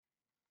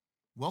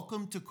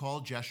Welcome to Call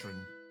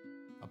Jeshurun,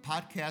 a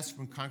podcast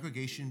from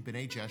Congregation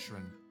B'nai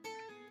Jeshurun,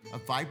 a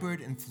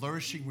vibrant and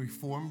flourishing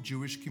Reformed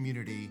Jewish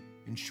community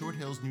in Short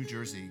Hills, New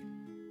Jersey.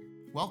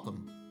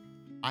 Welcome.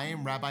 I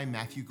am Rabbi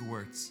Matthew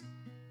Gewirtz.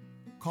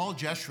 Call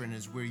Jeshurun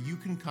is where you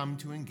can come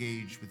to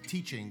engage with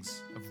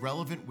teachings of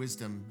relevant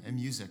wisdom and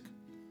music.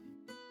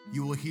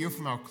 You will hear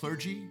from our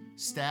clergy,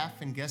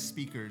 staff, and guest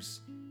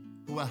speakers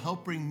who will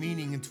help bring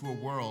meaning into a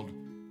world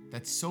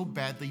that so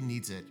badly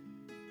needs it.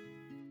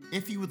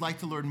 If you would like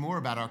to learn more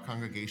about our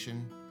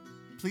congregation,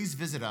 please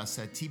visit us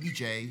at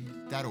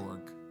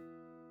tbj.org.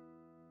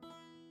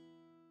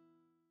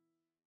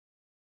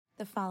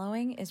 The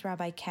following is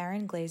Rabbi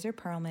Karen Glazer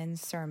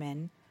Perlman's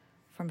sermon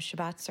from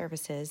Shabbat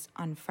services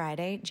on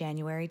Friday,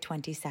 January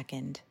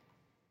 22nd.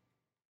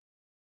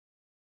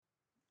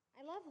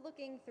 I love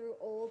looking through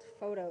old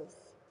photos,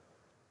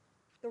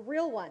 the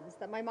real ones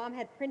that my mom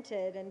had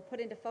printed and put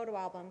into photo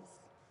albums.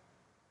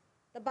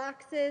 The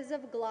boxes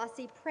of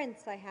glossy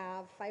prints I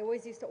have. I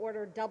always used to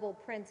order double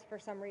prints for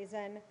some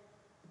reason.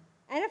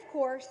 And of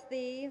course,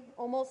 the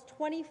almost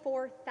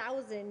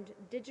 24,000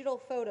 digital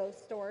photos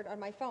stored on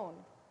my phone.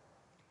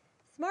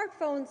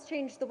 Smartphones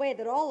changed the way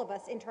that all of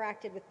us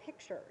interacted with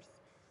pictures.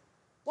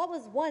 What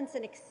was once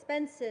an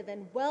expensive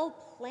and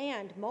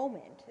well-planned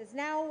moment is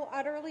now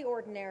utterly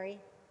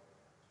ordinary.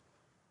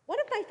 One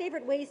of my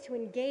favorite ways to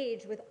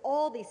engage with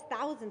all these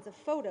thousands of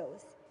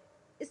photos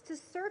is to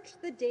search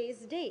the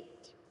day's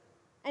date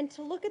and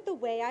to look at the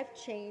way I've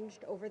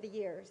changed over the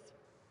years.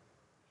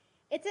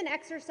 It's an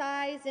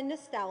exercise in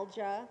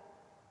nostalgia,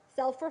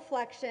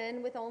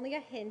 self-reflection with only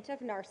a hint of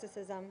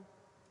narcissism.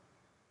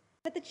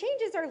 But the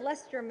changes are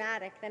less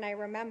dramatic than I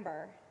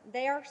remember.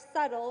 They are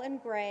subtle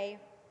and gray.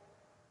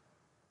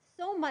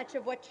 So much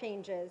of what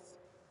changes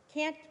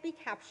can't be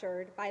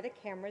captured by the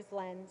camera's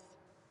lens.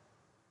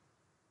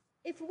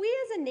 If we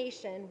as a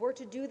nation were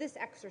to do this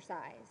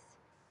exercise,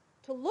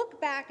 to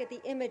look back at the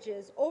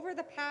images over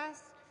the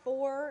past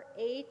 4,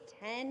 8,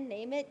 10,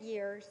 name it,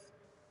 years,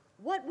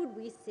 what would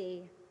we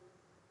see?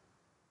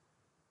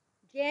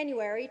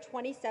 January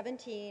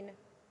 2017.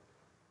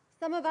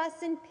 Some of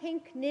us in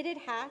pink knitted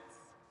hats,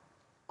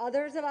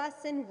 others of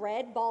us in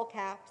red ball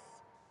caps,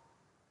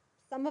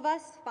 some of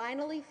us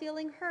finally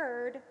feeling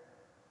heard,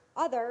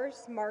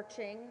 others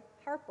marching,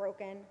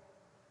 heartbroken.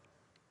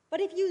 But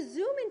if you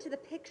zoom into the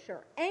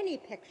picture, any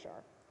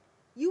picture,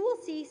 you will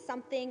see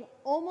something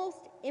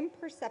almost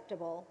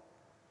imperceptible,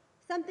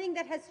 something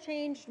that has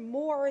changed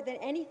more than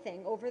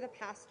anything over the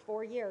past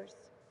 4 years.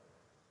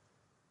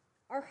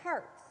 Our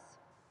hearts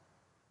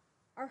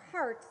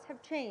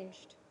have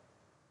changed.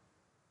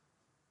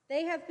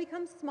 They have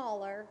become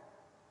smaller,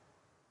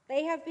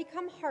 they have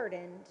become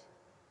hardened,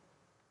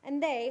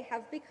 and they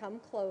have become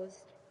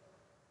closed.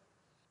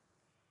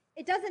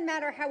 It doesn't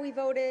matter how we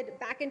voted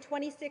back in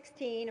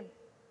 2016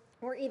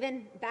 or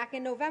even back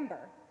in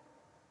November.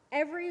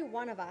 Every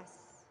one of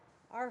us,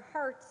 our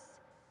hearts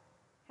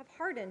have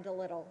hardened a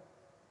little.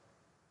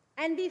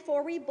 And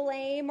before we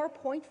blame or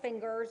point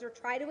fingers or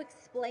try to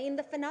explain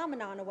the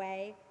phenomenon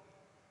away,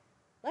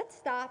 let's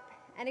stop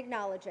and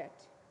acknowledge it.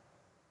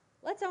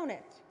 Let's own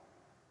it.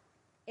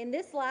 In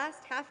this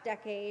last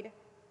half-decade,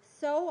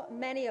 so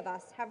many of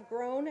us have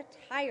grown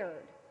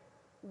tired,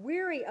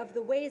 weary of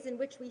the ways in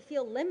which we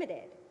feel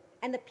limited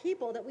and the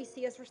people that we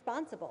see as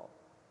responsible.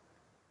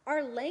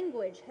 Our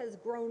language has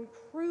grown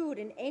crude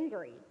and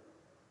angry.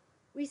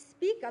 We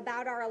speak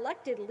about our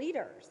elected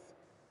leaders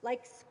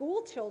like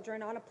school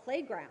children on a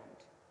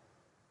playground.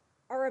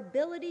 Our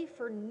ability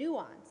for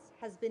nuance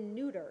has been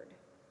neutered.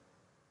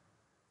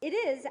 It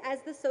is,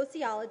 as the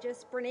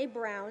sociologist Brené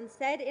Brown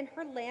said in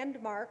her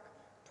landmark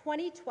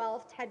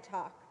 2012 TED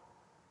Talk,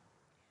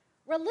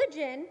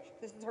 religion,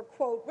 this is her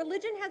quote,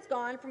 religion has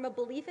gone from a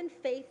belief in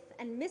faith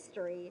and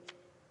mystery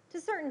to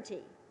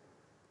certainty.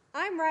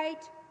 I'm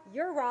right,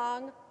 you're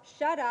wrong,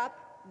 shut up,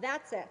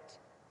 that's it.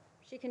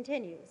 She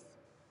continues,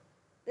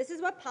 this is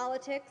what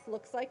politics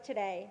looks like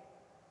today.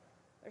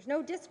 There's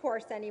no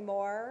discourse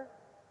anymore.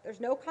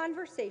 There's no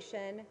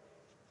conversation.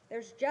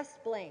 There's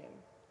just blame.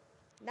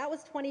 And that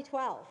was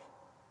 2012.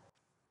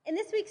 In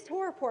this week's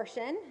Torah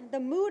portion, the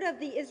mood of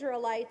the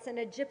Israelites and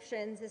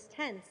Egyptians is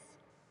tense.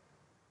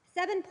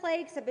 7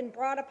 plagues have been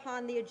brought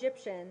upon the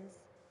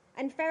Egyptians,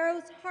 and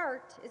Pharaoh's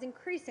heart is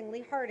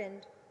increasingly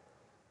hardened.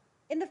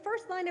 In the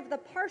first line of the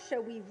Parsha,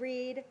 we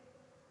read,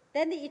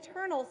 "Then the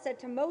Eternal said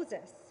to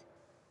Moses,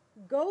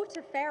 'Go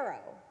to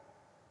Pharaoh,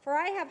 for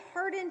I have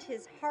hardened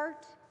his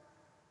heart,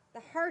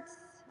 the hearts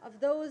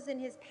of those in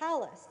his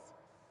palace,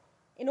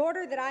 in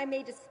order that I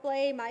may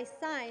display my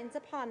signs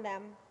upon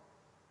them.'"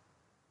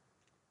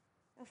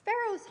 Now,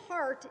 Pharaoh's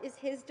heart is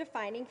his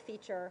defining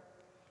feature.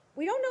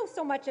 We don't know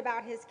so much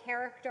about his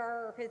character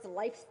or his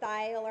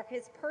lifestyle or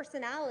his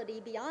personality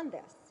beyond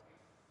this,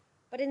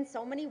 but in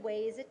so many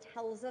ways it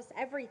tells us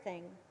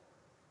everything.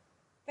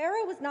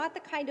 Pharaoh was not the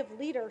kind of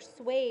leader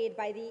swayed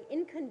by the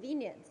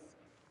inconvenience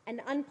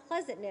and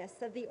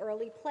unpleasantness of the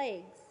early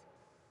plagues.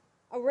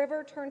 A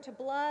river turned to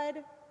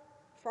blood,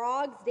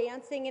 frogs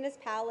dancing in his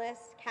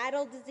palace,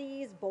 cattle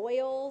disease,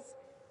 boils,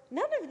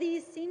 none of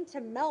these seem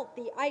to melt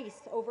the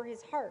ice over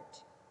his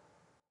heart.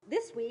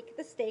 This week,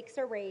 the stakes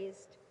are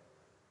raised.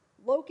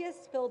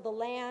 Locusts filled the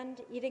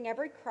land, eating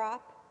every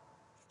crop,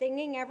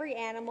 stinging every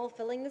animal,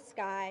 filling the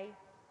sky.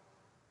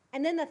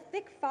 And then the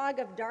thick fog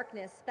of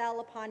darkness fell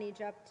upon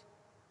Egypt.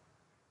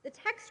 The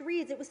text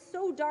reads, it was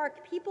so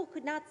dark, people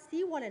could not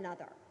see one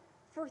another.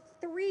 For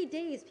 3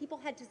 days, people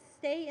had to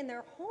stay in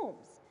their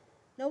homes.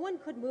 No one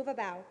could move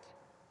about.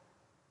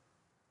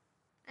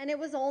 And it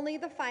was only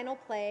the final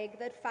plague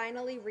that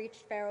finally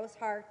reached Pharaoh's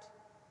heart.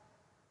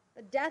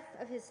 The death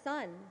of his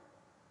son,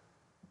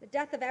 the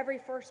death of every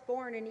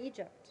firstborn in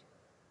Egypt,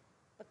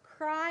 a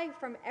cry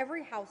from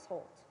every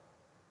household.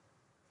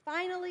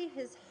 Finally,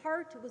 his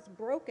heart was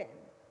broken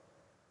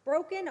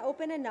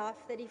open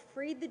enough that he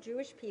freed the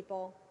Jewish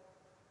people,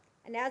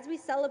 and as we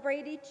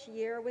celebrate each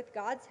year with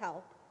God's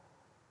help,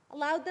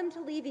 allowed them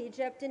to leave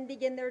Egypt and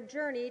begin their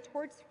journey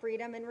towards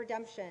freedom and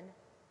redemption.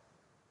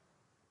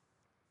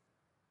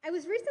 I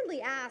was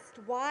recently asked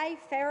why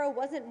Pharaoh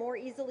wasn't more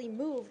easily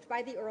moved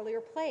by the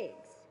earlier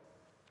plagues.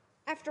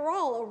 After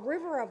all, a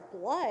river of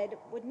blood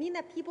would mean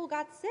that people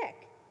got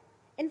sick.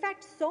 In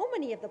fact, so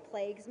many of the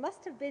plagues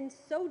must have been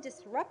so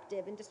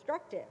disruptive and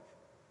destructive.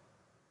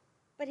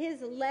 But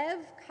his lev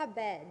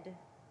kabed,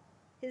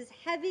 his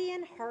heavy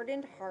and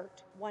hardened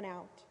heart, won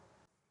out.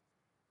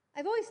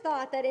 I've always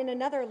thought that in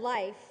another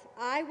life,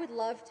 I would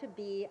love to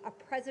be a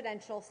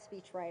presidential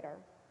speechwriter.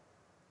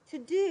 To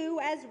do,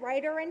 as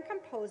writer and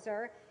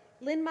composer,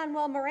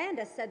 Lin-Manuel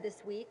Miranda said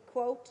this week,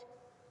 quote,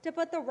 to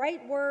put the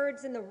right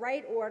words in the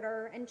right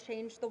order and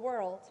change the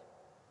world.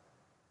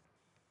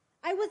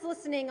 I was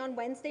listening on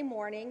Wednesday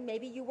morning,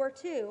 maybe you were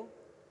too,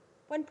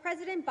 when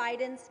President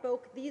Biden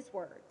spoke these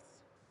words.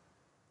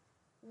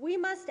 We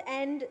must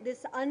end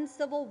this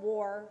uncivil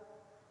war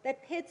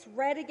that pits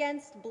red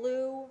against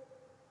blue,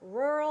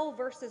 rural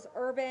versus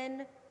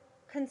urban,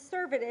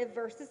 conservative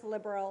versus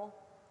liberal.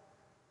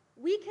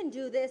 We can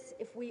do this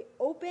if we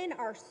open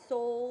our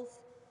souls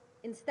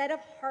instead of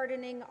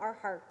hardening our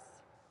hearts.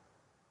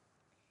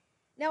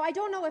 Now, I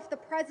don't know if the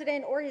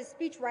president or his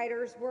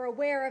speechwriters were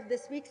aware of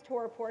this week's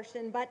Torah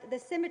portion, but the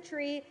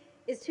symmetry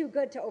is too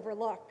good to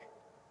overlook.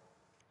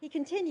 He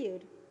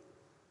continued,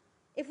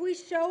 if we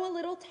show a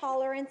little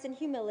tolerance and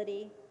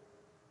humility,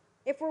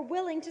 if we're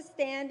willing to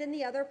stand in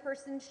the other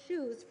person's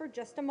shoes for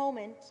just a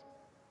moment,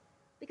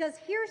 because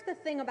here's the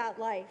thing about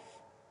life,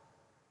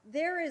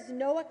 there is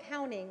no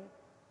accounting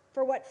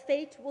for what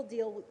fate will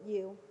deal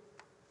you.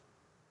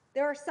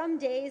 There are some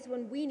days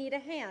when we need a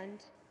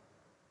hand.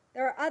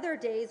 There are other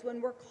days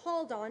when we're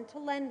called on to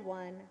lend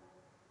one.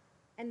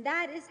 And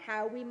that is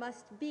how we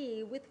must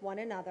be with one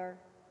another.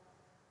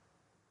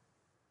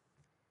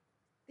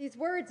 These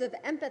words of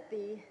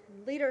empathy,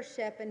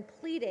 leadership, and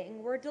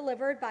pleading were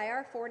delivered by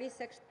our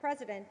 46th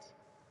president,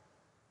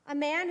 a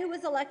man who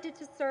was elected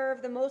to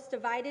serve the most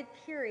divided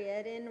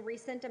period in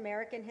recent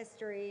American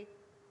history.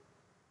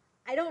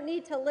 I don't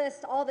need to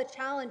list all the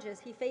challenges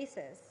he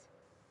faces,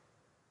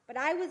 but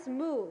I was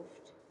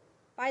moved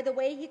by the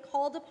way he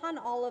called upon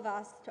all of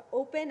us to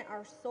open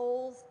our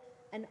souls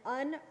and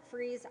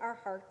unfreeze our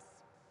hearts.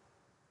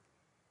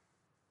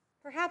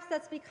 Perhaps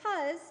that's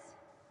because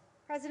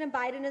President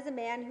Biden is a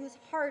man whose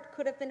heart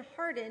could have been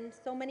hardened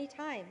so many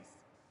times.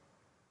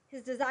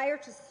 His desire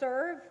to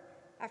serve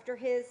after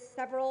his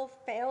several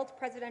failed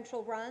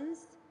presidential runs,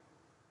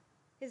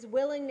 his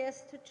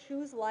willingness to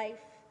choose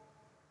life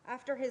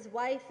after his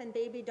wife and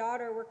baby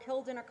daughter were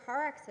killed in a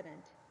car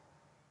accident,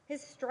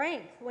 his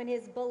strength when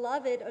his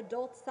beloved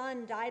adult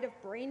son died of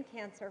brain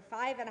cancer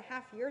 5.5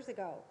 years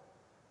ago,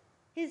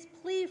 his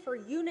plea for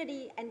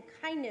unity and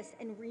kindness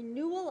and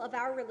renewal of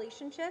our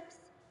relationships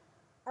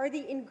are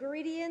the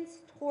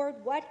ingredients toward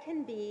what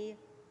can be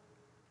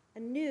a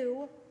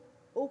new,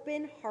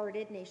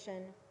 open-hearted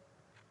nation.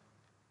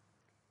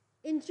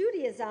 In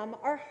Judaism,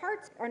 our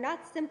hearts are not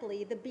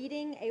simply the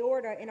beating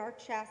aorta in our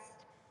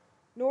chest,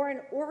 nor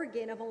an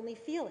organ of only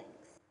feelings.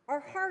 Our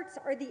hearts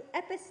are the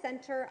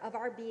epicenter of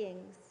our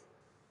beings,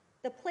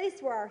 the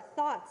place where our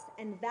thoughts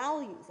and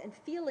values and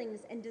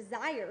feelings and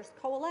desires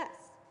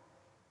coalesce.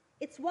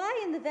 It's why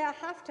in the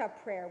Ve'ahavta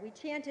prayer we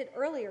chanted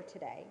earlier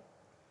today,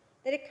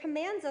 that it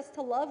commands us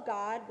to love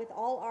God with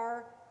all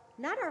our,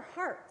 not our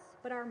hearts,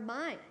 but our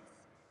minds.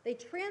 They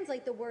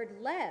translate the word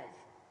lev,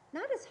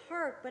 not as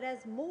heart, but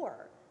as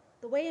more,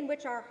 the way in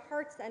which our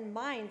hearts and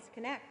minds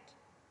connect.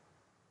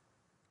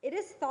 It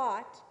is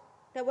thought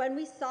that when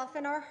we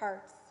soften our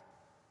hearts,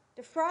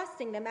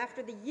 defrosting them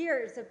after the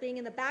years of being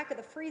in the back of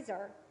the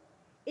freezer,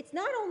 it's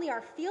not only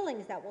our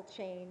feelings that will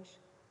change,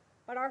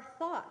 but our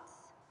thoughts,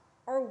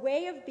 our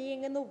way of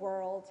being in the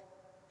world,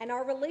 and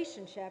our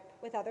relationship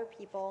with other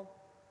people.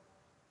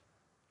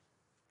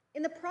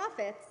 In the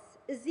prophets,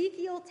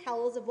 Ezekiel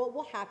tells of what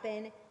will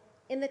happen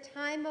in the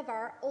time of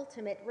our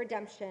ultimate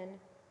redemption.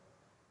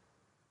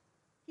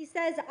 He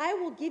says, I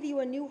will give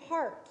you a new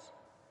heart,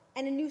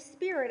 and a new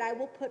spirit I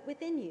will put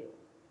within you.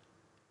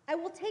 I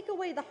will take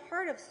away the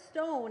heart of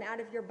stone out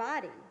of your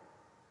body,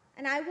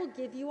 and I will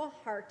give you a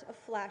heart of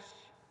flesh.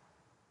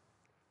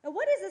 Now,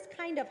 what is this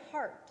kind of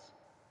heart?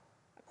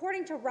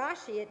 According to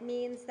Rashi, it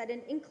means that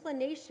an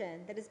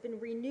inclination that has been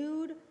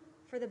renewed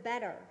for the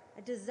better,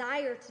 a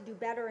desire to do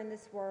better in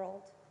this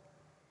world.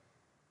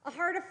 A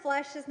heart of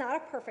flesh is not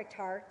a perfect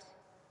heart,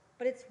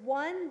 but it's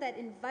one that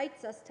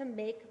invites us to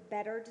make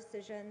better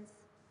decisions.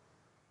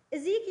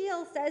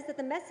 Ezekiel says that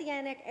the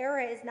Messianic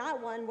era is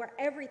not one where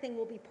everything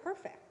will be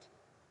perfect,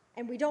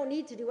 and we don't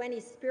need to do any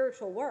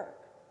spiritual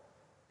work,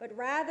 but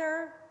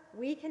rather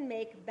we can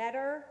make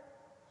better,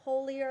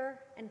 holier,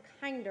 and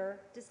kinder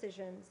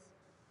decisions.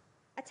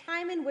 A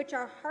time in which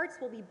our hearts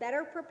will be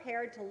better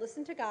prepared to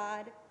listen to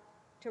God,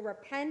 to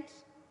repent,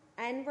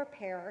 and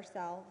repair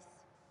ourselves.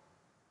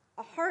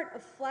 A heart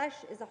of flesh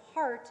is a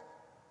heart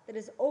that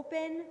is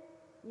open,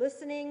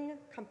 listening,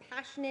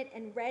 compassionate,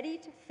 and ready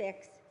to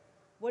fix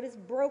what is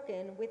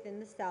broken within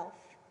the self.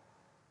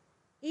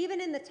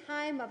 Even in the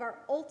time of our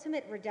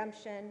ultimate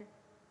redemption,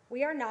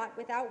 we are not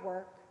without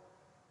work.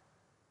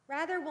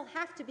 Rather, we'll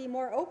have to be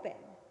more open,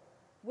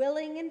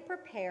 willing and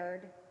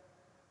prepared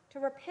to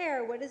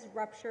repair what is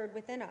ruptured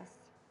within us.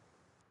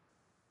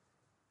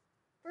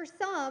 For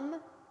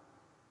some,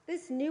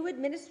 this new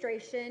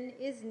administration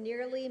is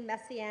nearly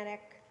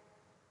messianic.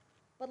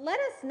 But let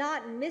us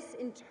not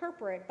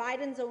misinterpret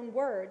Biden's own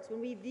words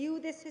when we view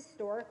this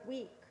historic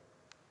week.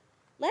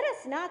 Let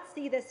us not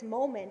see this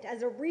moment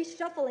as a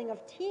reshuffling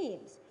of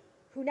teams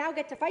who now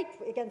get to fight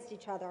against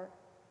each other.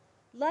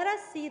 Let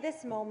us see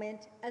this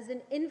moment as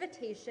an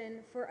invitation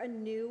for a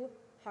new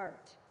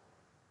heart.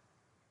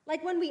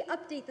 Like when we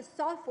update the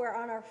software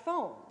on our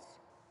phones,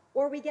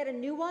 or we get a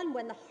new one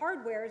when the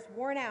hardware is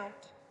worn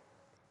out.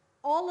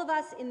 All of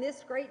us in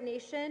this great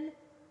nation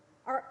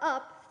are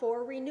up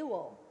for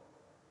renewal.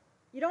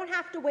 You don't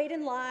have to wait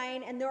in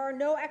line, and there are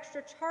no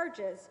extra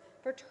charges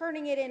for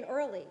turning it in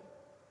early.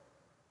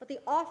 But the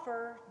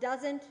offer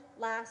doesn't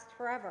last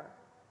forever.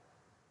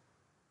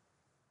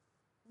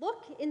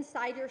 Look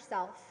inside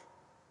yourself.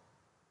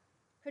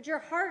 Could your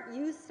heart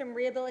use some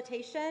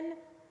rehabilitation?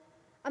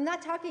 I'm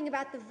not talking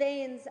about the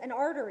veins and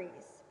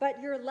arteries,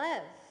 but your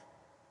lev.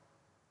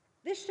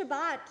 This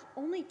Shabbat,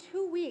 only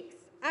 2 weeks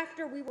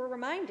after we were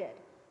reminded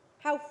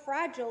how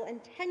fragile and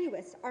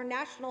tenuous our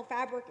national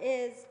fabric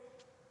is,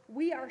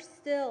 we are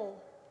still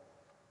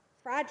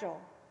fragile,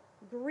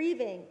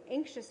 grieving,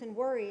 anxious, and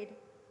worried.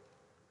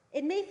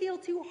 It may feel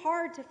too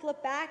hard to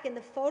flip back in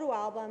the photo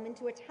album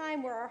into a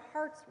time where our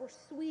hearts were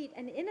sweet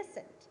and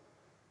innocent,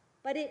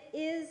 but it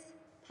is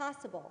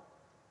possible.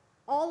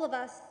 All of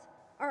us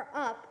are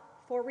up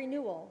for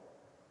renewal.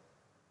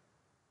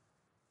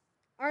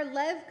 Our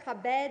lev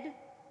kabed,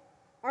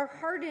 our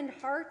hardened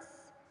hearts,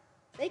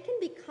 they can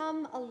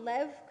become a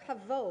lev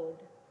kavod,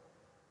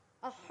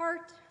 a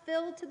heart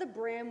filled to the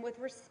brim with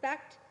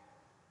respect,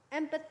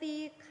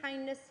 empathy,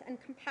 kindness, and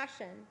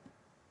compassion.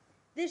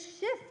 This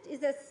shift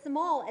is as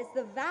small as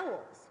the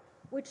vowels,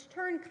 which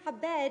turn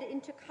kabed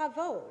into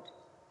kavod.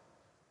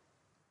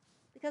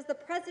 Because the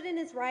president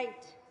is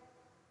right.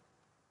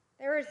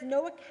 There is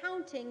no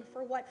accounting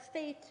for what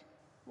fate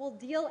will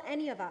deal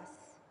any of us.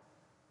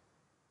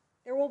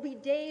 There will be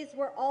days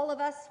where all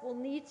of us will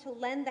need to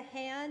lend the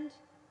hand.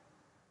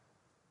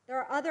 There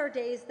are other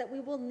days that we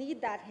will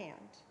need that hand.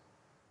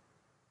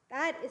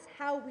 That is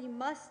how we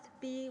must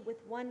be with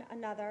one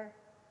another.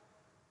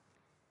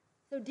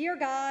 So, dear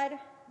God,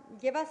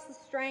 give us the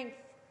strength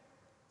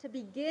to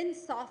begin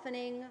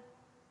softening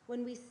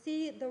when we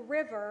see the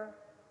river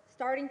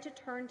starting to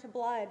turn to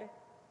blood.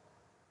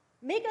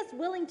 Make us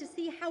willing to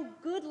see how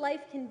good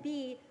life can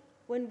be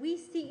when we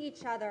see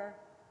each other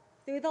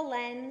through the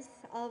lens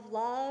of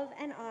love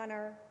and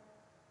honor.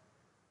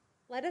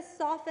 Let us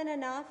soften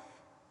enough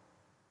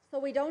so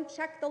we don't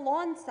check the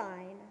lawn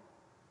sign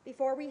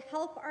before we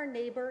help our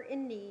neighbor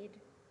in need.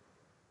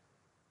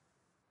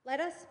 Let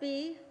us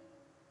be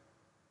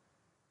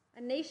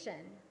a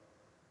nation,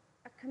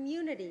 a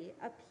community,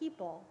 a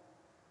people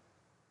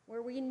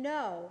where we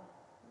know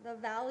the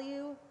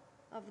value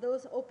of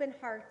those open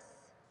hearts,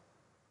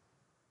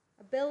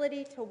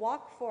 ability to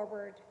walk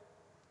forward,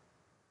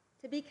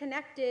 to be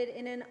connected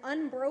in an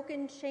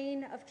unbroken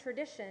chain of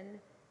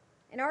tradition.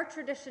 In our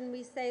tradition,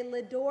 we say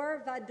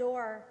Ledor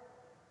Vador,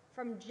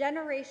 from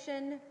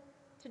generation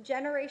to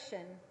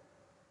generation,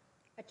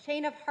 a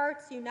chain of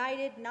hearts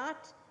united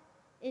not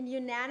in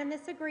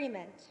unanimous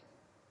agreement,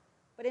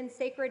 but in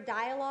sacred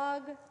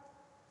dialogue,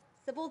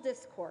 civil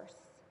discourse,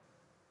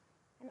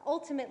 and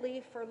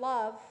ultimately for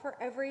love for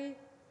every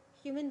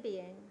human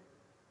being.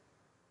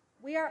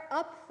 We are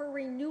up for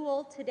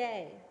renewal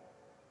today.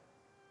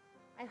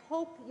 I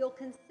hope you'll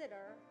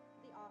consider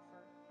the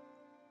offer.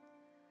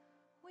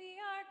 We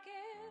are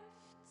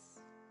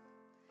gifts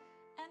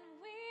and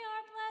we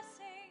are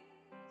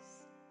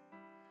blessings.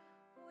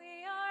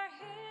 We are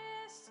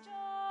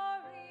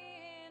history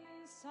in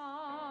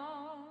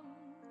song.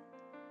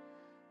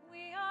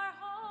 We are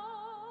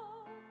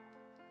hope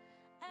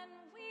and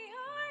we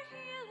are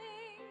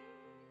healing.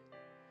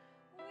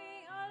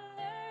 We are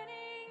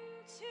learning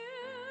to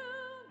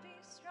be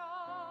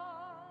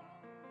strong.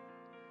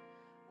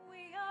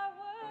 We are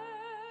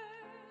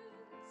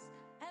words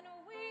and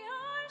we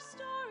are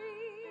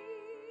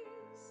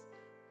stories.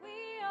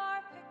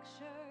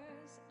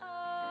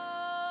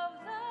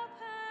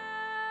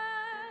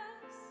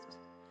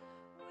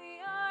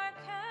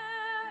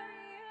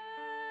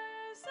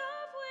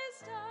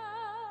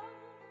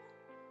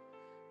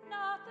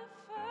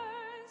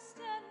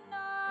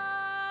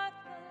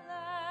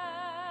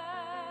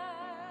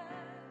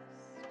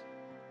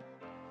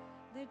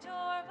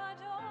 לדור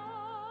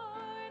ודור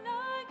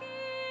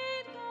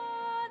נגיד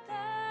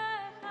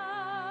גודלך.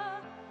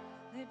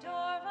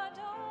 לדור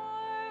ודור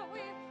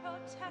we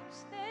protect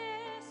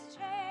this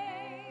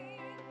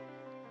chain.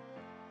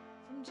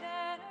 From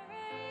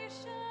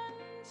generation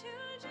to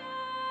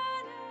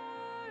generation,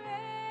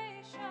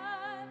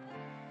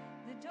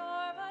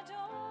 לדור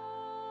ודור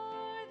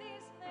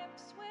these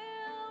lips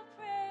will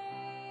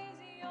praise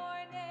your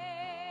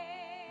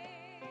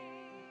name.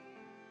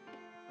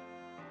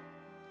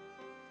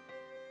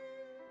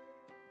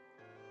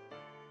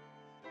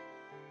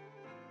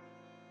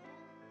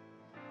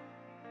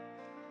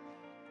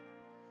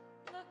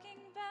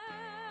 Looking back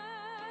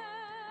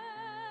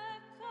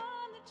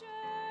on the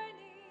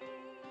journey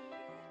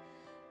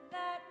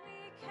that we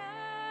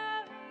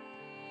carry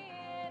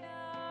in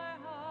our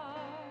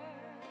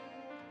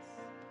hearts,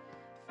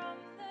 from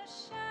the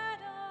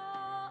shadow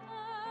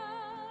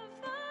of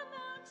the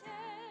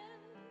mountain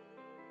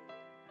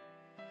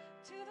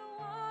to the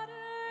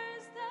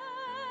waters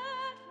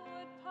that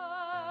would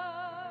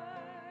part,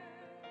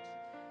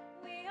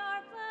 we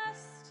are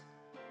blessed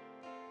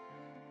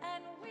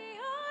and we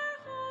are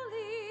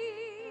holy,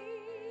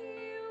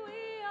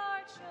 we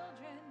are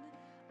children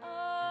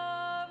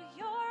of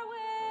your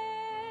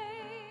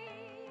way,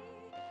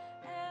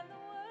 and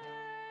the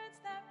words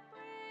that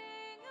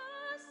bring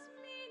us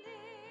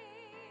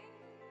meaning,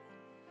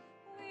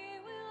 we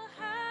will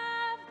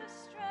have the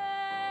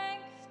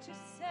strength to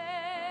say.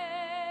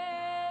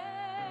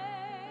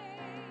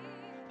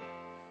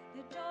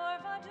 לדור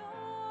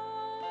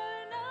ודור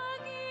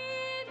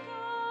נגיד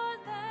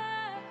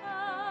גודלך.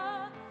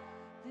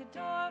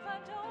 לדור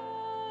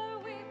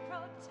ודור we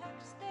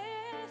protect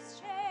this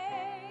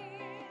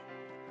chain.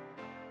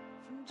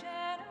 From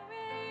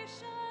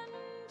generation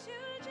to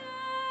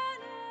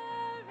generation,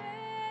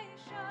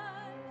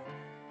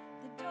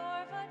 לדור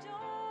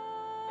ודור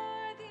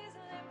these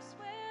lips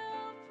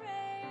will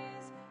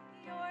praise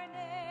your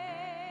name.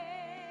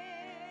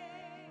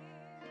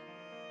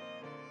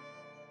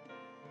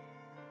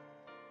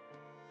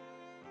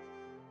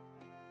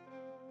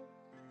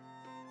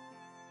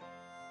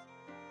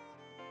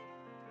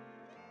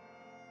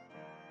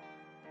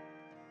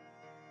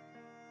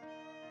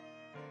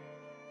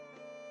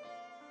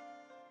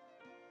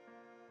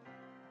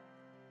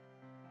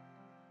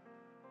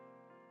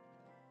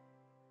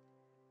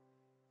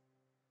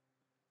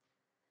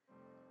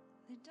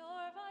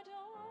 לדור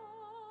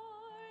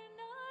ודור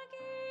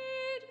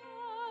נגיד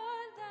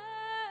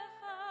גודלך.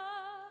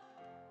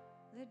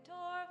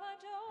 לדור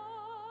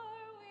ודור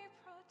we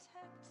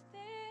protect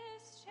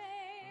this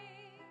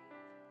chain.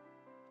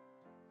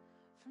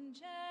 From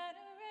generation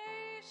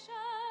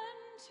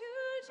to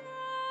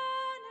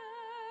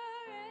generation,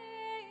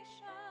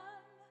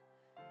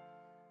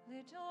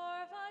 לדור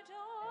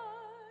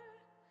ודור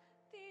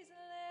these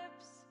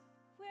lips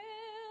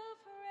will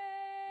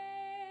praise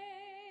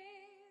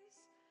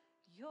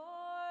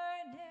your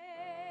name.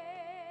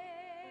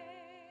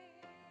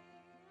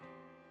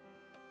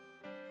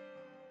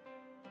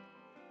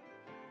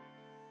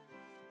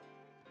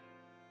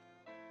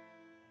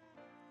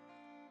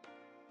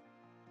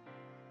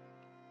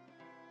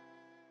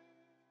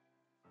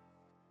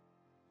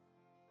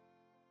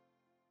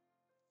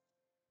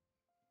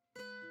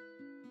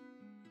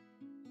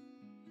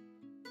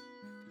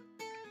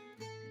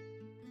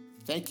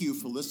 Thank you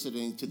for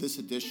listening to this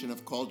edition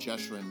of Call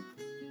Jeshurun.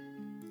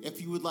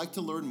 If you would like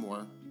to learn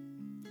more,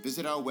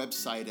 visit our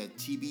website at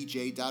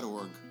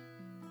tbj.org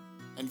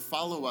and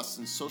follow us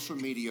on social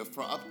media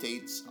for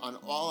updates on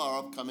all our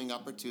upcoming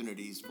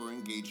opportunities for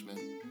engagement.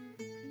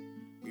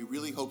 We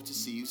really hope to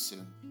see you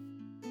soon.